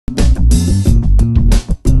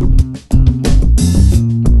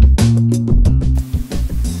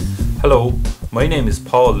Hello, my name is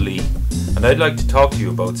Paul Lee, and I'd like to talk to you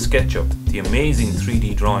about SketchUp, the amazing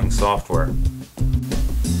 3D drawing software.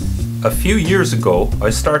 A few years ago, I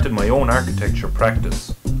started my own architecture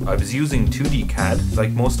practice. I was using 2D CAD like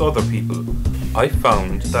most other people. I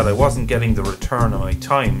found that I wasn't getting the return on my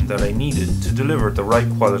time that I needed to deliver the right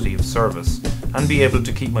quality of service and be able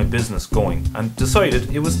to keep my business going, and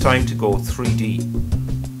decided it was time to go 3D.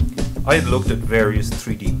 I had looked at various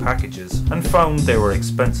 3D packages and found they were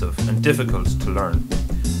expensive and difficult to learn.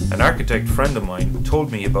 An architect friend of mine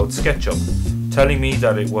told me about SketchUp, telling me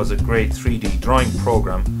that it was a great 3D drawing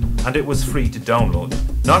program and it was free to download.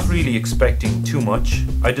 Not really expecting too much,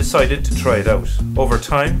 I decided to try it out. Over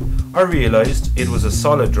time, I realized it was a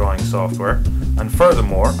solid drawing software, and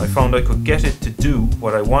furthermore, I found I could get it to do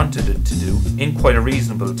what I wanted it to do in quite a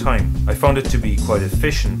reasonable time. I found it to be quite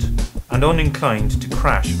efficient and uninclined to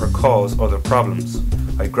crash or cause other problems.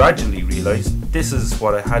 I gradually realized this is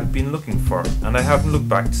what I had been looking for, and I haven't looked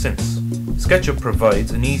back since. SketchUp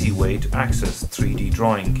provides an easy way to access 3D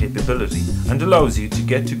drawing capability and allows you to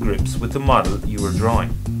get to grips with the model you are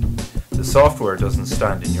drawing. The software doesn't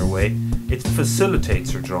stand in your way, it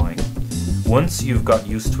facilitates your drawing. Once you've got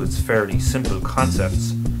used to its fairly simple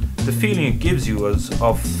concepts, the feeling it gives you is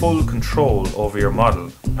of full control over your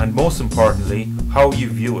model, and most importantly, how you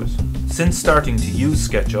view it. Since starting to use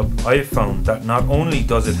SketchUp, I have found that not only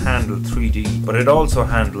does it handle 3D, but it also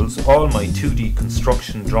handles all my 2D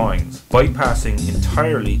construction drawings, bypassing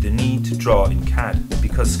entirely the need to draw in CAD.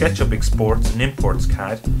 Because SketchUp exports and imports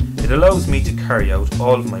CAD, it allows me to carry out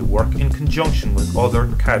all of my work in conjunction with other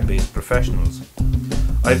CAD-based professionals.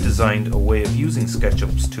 I've designed a way of using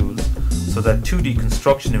SketchUp's tools so that 2D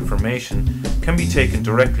construction information can be taken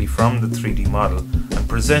directly from the 3D model and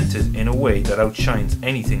presented in a way that outshines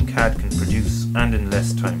anything CAD can produce, and in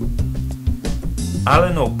less time.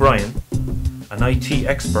 Alan O'Brien, an IT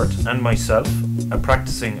expert, and myself, a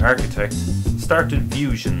practicing architect, started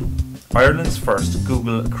Vusion, Ireland's first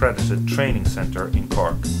Google accredited training centre in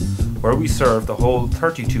Cork, where we serve the whole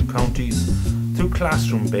 32 counties through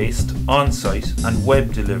classroom-based, on-site and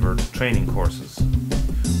web-delivered training courses.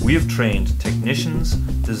 We have trained technicians,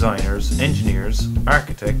 designers, engineers,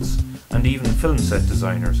 architects, and even film set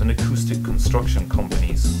designers and acoustic construction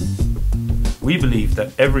companies. We believe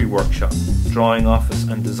that every workshop, drawing office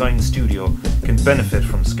and design studio can benefit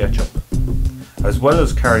from SketchUp. As well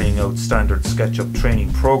as carrying out standard SketchUp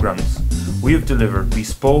training programs, we have delivered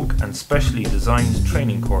bespoke and specially designed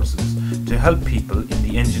training courses to help people in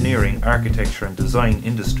the engineering, architecture and design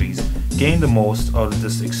industries gain the most out of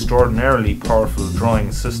this extraordinarily powerful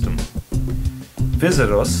drawing system.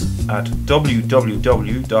 Visit us at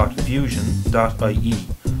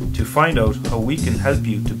www.vusion.ie to find out how we can help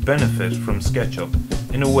you to benefit from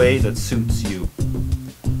SketchUp in a way that suits you.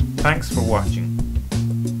 Thanks for watching.